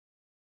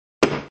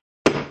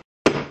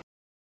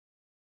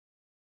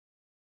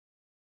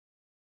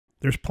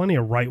There's plenty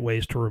of right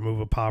ways to remove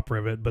a pop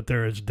rivet, but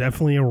there is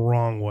definitely a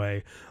wrong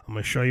way. I'm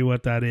going to show you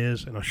what that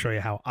is, and I'll show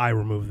you how I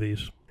remove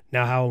these.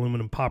 Now, how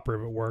aluminum pop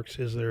rivet works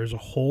is there is a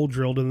hole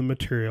drilled in the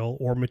material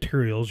or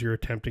materials you're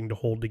attempting to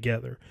hold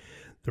together.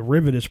 The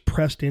rivet is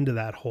pressed into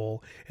that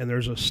hole, and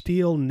there's a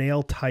steel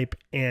nail type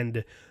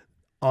end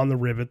on the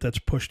rivet that's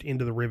pushed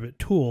into the rivet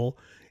tool,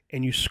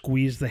 and you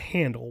squeeze the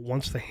handle.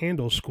 Once the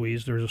handle is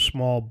squeezed, there's a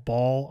small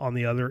ball on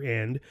the other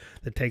end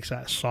that takes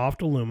that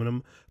soft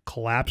aluminum,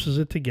 collapses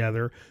it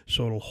together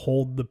so it'll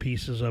hold the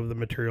pieces of the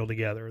material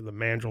together. The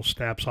mandrel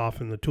snaps off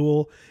in the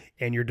tool,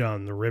 and you're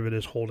done. The rivet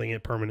is holding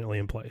it permanently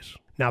in place.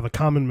 Now, the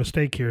common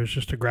mistake here is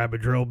just to grab a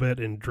drill bit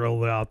and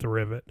drill out the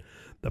rivet.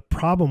 The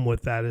problem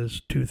with that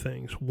is two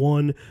things.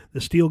 One,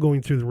 the steel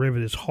going through the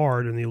rivet is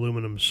hard and the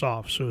aluminum is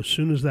soft. So as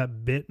soon as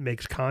that bit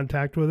makes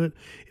contact with it,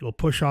 it'll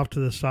push off to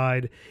the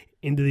side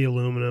into the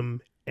aluminum,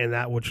 and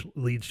that which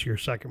leads to your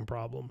second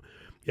problem.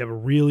 You have a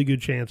really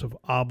good chance of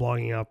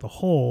oblonging out the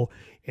hole,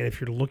 and if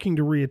you're looking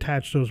to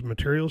reattach those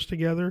materials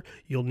together,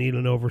 you'll need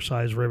an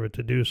oversized rivet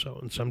to do so,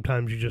 and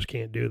sometimes you just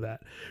can't do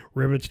that.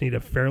 Rivets need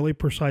a fairly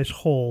precise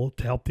hole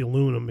to help the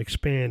aluminum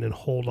expand and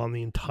hold on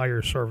the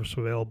entire surface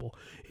available.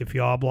 If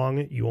you oblong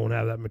it, you won't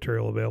have that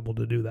material available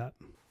to do that.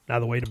 Now,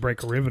 the way to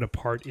break a rivet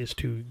apart is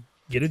to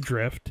get a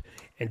drift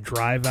and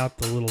drive out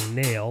the little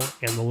nail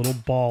and the little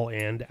ball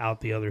end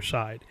out the other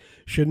side.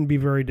 Shouldn't be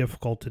very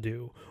difficult to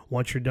do.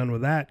 Once you're done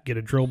with that, get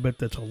a drill bit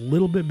that's a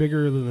little bit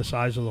bigger than the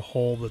size of the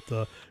hole that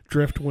the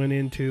drift went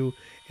into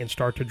and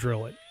start to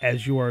drill it.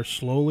 As you are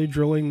slowly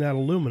drilling that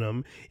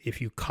aluminum, if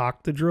you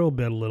cock the drill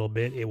bit a little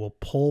bit, it will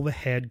pull the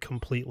head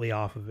completely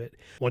off of it.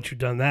 Once you've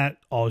done that,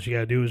 all you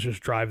gotta do is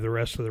just drive the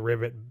rest of the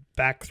rivet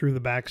back through the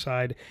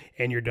backside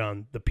and you're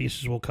done. The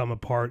pieces will come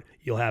apart.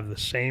 You'll have the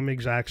same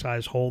exact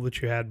size hole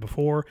that you had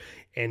before,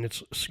 and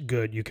it's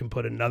good. You can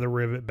put another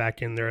rivet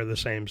back in there the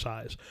same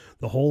size.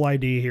 The whole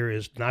idea here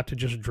is not to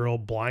just drill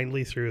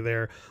blindly through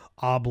there,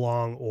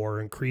 oblong,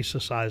 or increase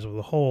the size of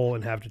the hole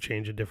and have to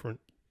change a different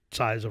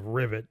size of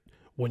rivet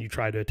when you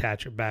try to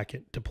attach it back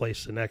to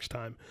place the next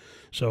time.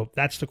 So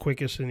that's the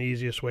quickest and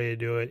easiest way to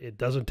do it. It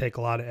doesn't take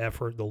a lot of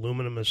effort. The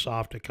aluminum is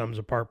soft. It comes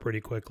apart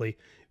pretty quickly.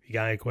 If you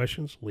got any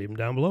questions, leave them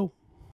down below.